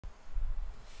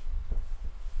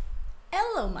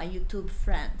Hello my YouTube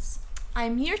friends!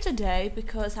 I'm here today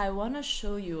because I want to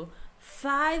show you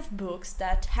 5 books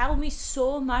that helped me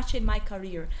so much in my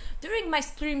career. During my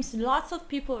streams, lots of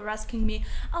people were asking me,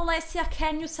 Alessia,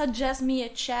 can you suggest me a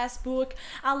chess book?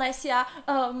 Alessia,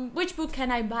 which book can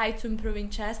I buy to improve in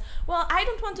chess? Well, I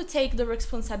don't want to take the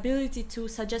responsibility to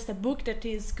suggest a book that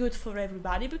is good for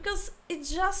everybody because it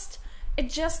just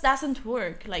doesn't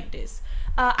work like this.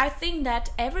 I think that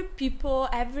every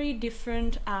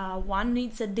different one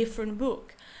needs a different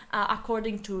book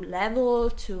according to level,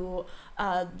 to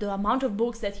the amount of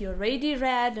books that you already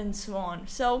read and so on.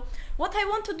 So what I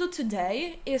want to do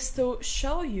today is to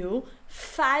show you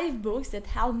 5 books that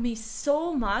helped me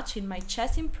so much in my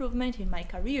chess improvement in my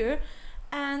career,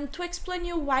 and to explain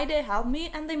you why they helped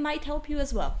me and they might help you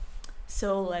as well.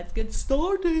 So let's get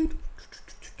started.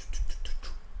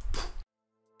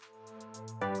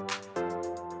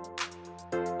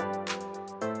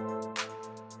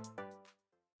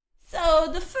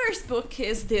 So the first book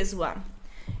is this one,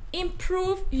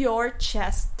 Improve Your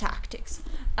Chess Tactics.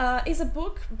 It's a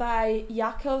book by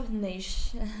Yakov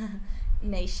Neishstadt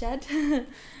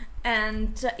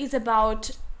and is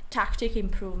about tactic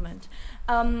improvement.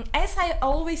 As I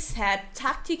always said,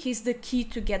 tactic is the key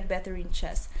to get better in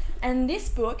chess. And this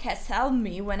book has helped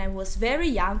me when I was very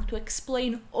young to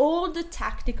explain all the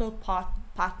tactical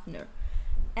partner.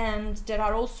 And there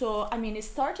are also, it's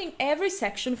starting every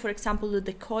section, for example, the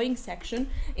decoying section,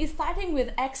 is starting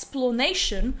with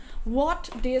explanation what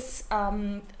this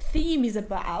theme is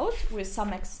about, with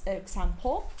some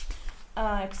examples,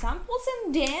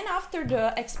 and then after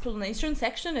the explanation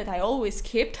section that I always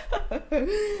skipped,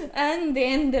 and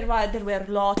then there were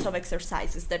lots of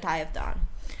exercises that I have done.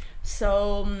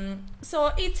 So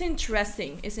it's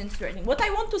interesting. What I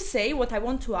want to say, what I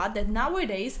want to add, that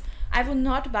nowadays I would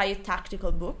not buy a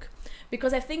tactical book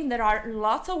because I think there are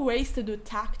lots of ways to do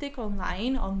tactic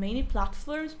online on many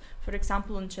platforms, for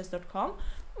example on chess.com,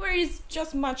 where it's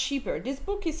just much cheaper. This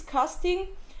book is costing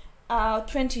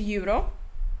 20 euro,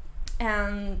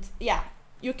 and yeah,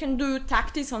 you can do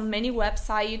tactics on many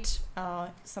websites,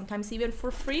 sometimes even for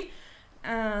free.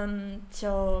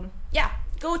 So yeah,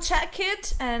 go check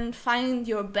it and find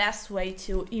your best way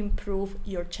to improve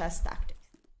your chess tactics.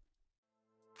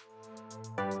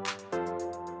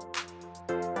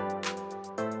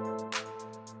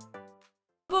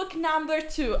 Book number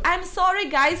 2. I'm sorry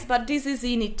guys, but this is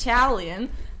in Italian,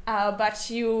 but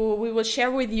we will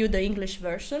share with you the English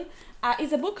version.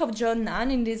 It's a book of John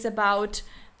Nunn, and it's about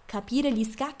capire gli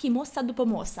scacchi mossa dopo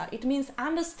mossa. It means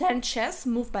understand chess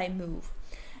move by move.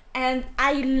 And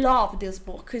I love this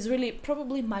book. It's really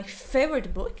probably my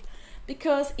favorite book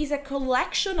because it's a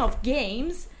collection of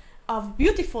games, of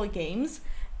beautiful games,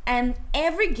 and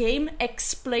every game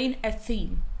explains a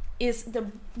theme.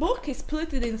 The book is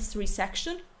split in 3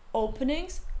 sections: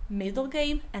 openings, middle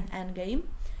game, and end game.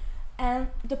 And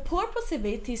the purpose of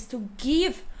it is to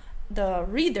give the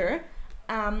reader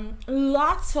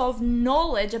lots of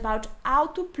knowledge about how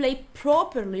to play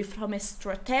properly from a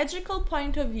strategical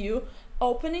point of view,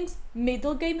 openings,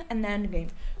 middle game, and end game.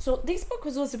 So this book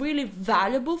was really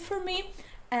valuable for me,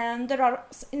 and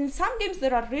in some games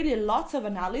there are really lots of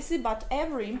analysis, but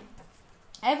every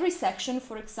section,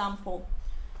 for example,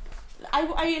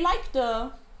 I like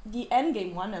the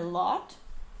endgame one a lot.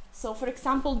 So for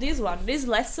example, this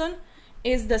lesson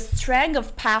is the strength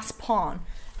of pass pawn.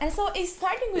 And so it's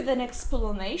starting with an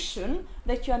explanation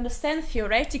that you understand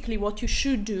theoretically what you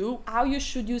should do, how you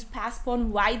should use pass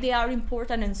pawn, why they are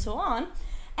important, and so on.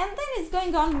 And then it's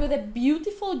going on with a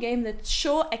beautiful game that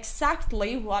shows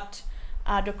exactly what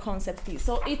the concept is.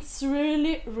 So it's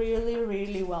really, really,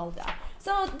 really well done.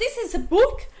 So this is a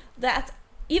book that,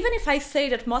 even if I say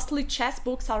that mostly chess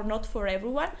books are not for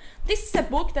everyone, this is a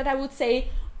book that I would say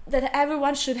that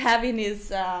everyone should have in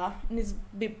his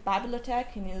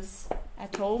bibliothèque,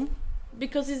 at home,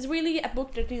 because it's really a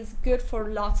book that is good for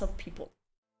lots of people.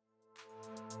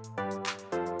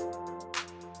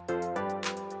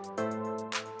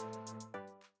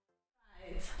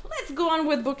 Let's go on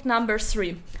with book number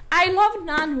 3. I love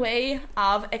Nunn's way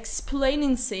of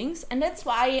explaining things, and that's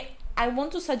why I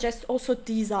want to suggest also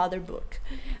this other book.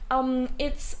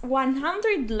 It's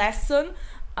 100 lessons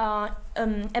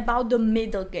about the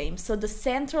middle game, so the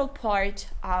central part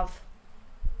of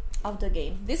the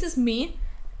game. This is me.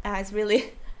 It's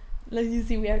really, let you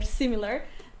see, we are similar,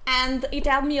 and it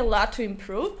helped me a lot to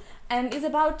improve. And it's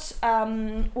about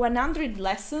 100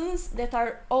 lessons that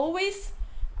are always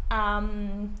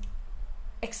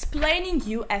explaining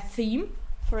you a theme.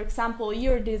 For example,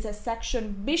 here there's a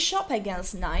section bishop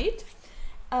against knight,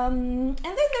 and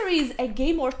then there is a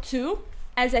game or two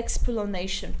as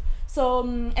explanation. So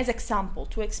as example,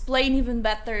 to explain even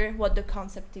better what the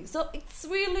concept is. So it's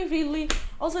really,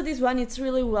 also this one, it's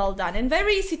really well done and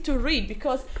very easy to read,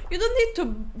 because you don't need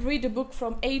to read a book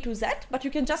from A to Z, but you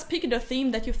can just pick the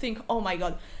theme that you think, oh my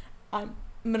god, I'm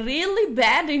really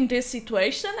bad in this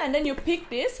situation, and then you pick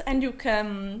this and you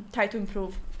can try to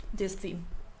improve this theme.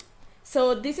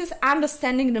 So this is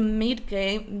Understanding the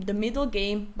Middle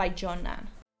Game by John Nunn.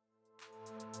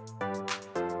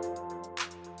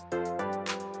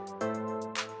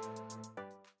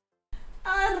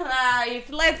 Alright,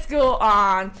 let's go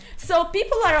on. So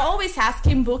people are always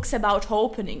asking books about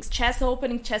openings. Chess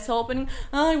opening.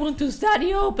 I want to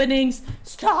study openings.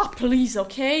 Stop, please,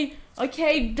 okay?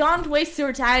 Okay, don't waste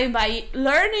your time by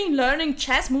learning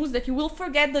chess moves that you will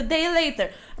forget the day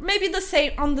later. Or maybe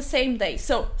on the same day.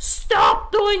 So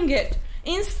stop doing it.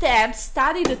 Instead,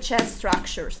 study the chess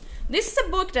structures. This is a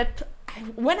book that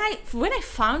when I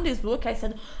found this book, I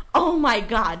said, oh my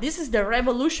god, this is the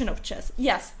revolution of chess.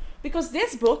 Yes, because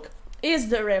this book is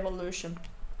the revolution.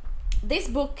 This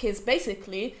book is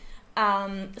basically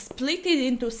split it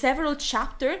into several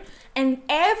chapters, and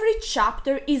every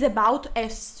chapter is about a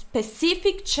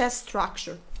specific chess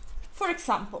structure. For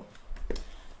example,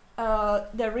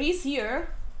 there is here,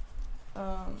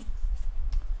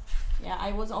 yeah,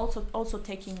 I was also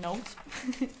taking notes.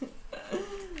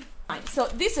 So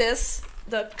this is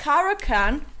the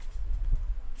Caro-Kann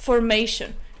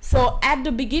formation. So at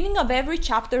the beginning of every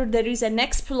chapter there is an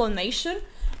explanation,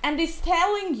 and it's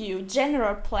telling you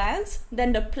general plans,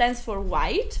 then the plans for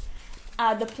white,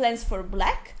 the plans for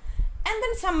black, and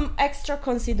then some extra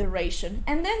consideration.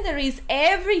 And then there is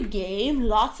every game,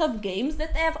 lots of games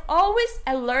that have always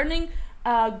a learning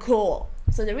goal.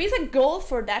 So there is a goal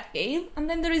for that game, and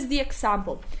then there is the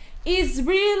example. It's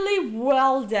really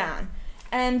well done,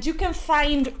 and you can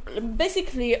find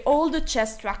basically all the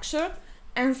chess structure.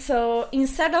 And so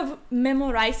instead of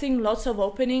memorizing lots of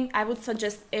opening, I would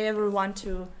suggest everyone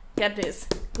to get this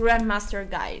Grandmaster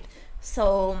guide.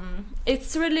 So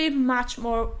it's really much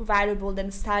more valuable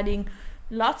than studying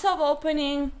lots of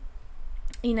opening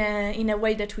in a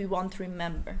way that we won't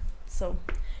remember. So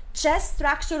Chess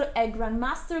Structure, a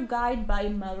Grandmaster guide by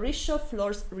Mauricio,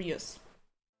 Flores, Rios.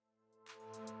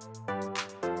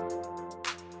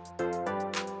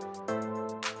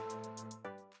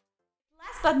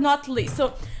 But not least,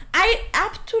 so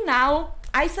up to now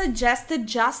I suggested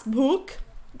just book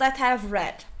that I've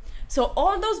read. So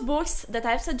all those books that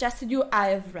I've suggested you, I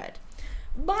have read.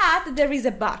 But there is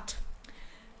a but.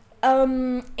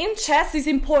 In chess is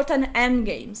important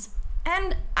endgames,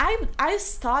 and I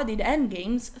studied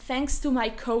endgames thanks to my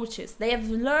coaches. They have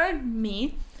learned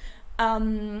me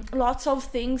lots of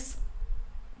things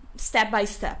step by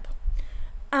step.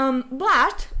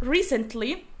 But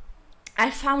recently I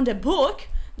found a book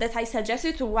that I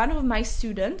suggested to one of my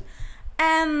students,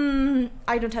 and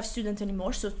I don't have students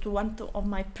anymore, so to one of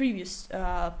my previous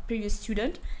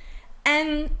student,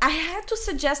 and I had to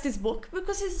suggest this book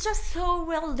because it's just so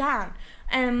well done,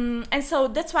 and so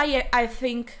that's why I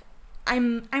think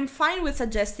I'm fine with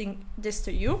suggesting this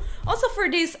to you. Also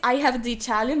for this I have the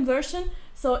Italian version,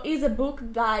 so it's a book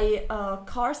by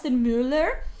Karsten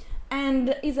Muller,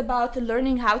 and is about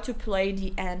learning how to play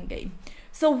the endgame.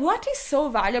 So what is so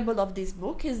valuable of this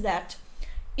book is that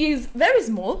it is very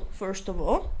small, first of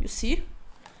all, you see,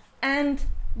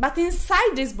 but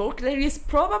inside this book there is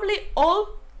probably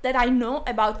all that I know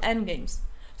about endgames.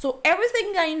 So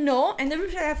everything I know and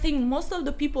everything I think most of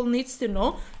the people needs to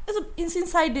know is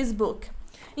inside this book.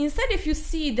 Instead, if you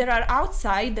see, there are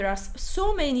outside, there are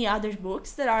so many other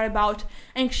books that are about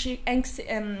they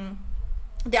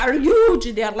are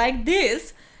huge, they are like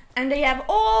this, and they have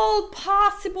all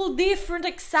possible different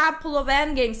examples of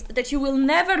endgames that you will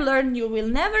never learn, you will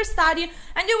never study,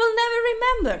 and you will never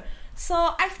remember.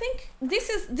 So I think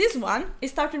this one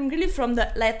is starting really from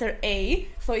the letter A,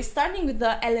 so it's starting with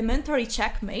the elementary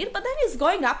checkmate, but then it's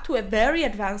going up to a very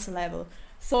advanced level.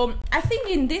 So I think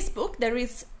in this book there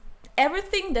is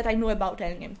everything that I know about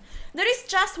endgames. There is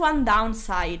just one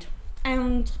downside,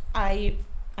 and I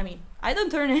mean, I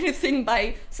don't earn anything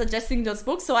by suggesting those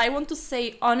books, so I want to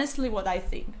say honestly what I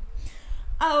think.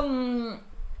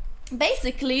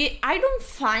 Basically, I don't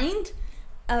find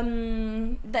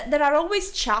that there are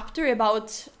always chapters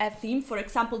about a theme. For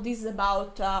example, this is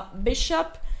about a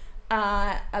bishop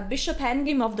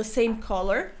endgame of the same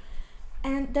color,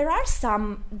 and there are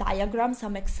some diagrams,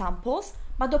 some examples,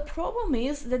 but the problem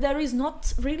is that there is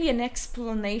not really an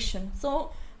explanation.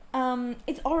 So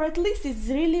or at least it's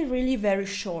really very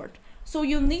short. So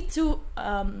you need to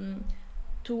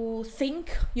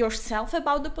think yourself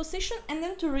about the position and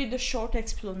then to read the short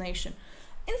explanation.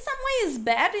 In some way it's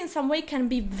bad, in some way can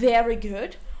be very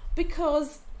good,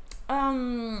 because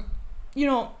you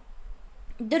know,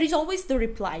 there is always the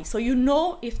reply, so you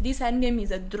know if this endgame is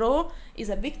a draw, is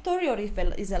a victory, or if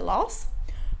it is a loss.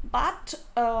 But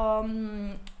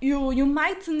you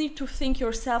might need to think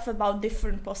yourself about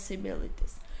different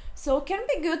possibilities. So it can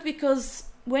be good because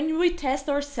when we test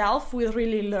ourselves, we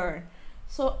really learn.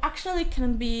 So actually it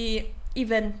can be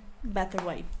even better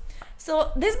way.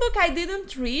 So this book I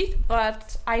didn't read,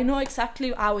 but I know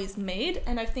exactly how it's made,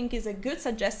 and I think it's a good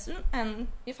suggestion. And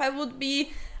if I would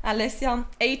be Alessia,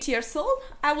 8 years old,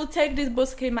 I would take this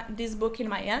book in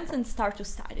my hands and start to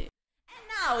study. And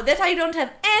now that I don't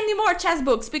have any more chess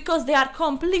books because they are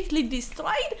completely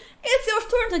destroyed, it's your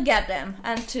turn to get them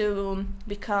and to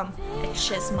become a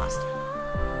chess master.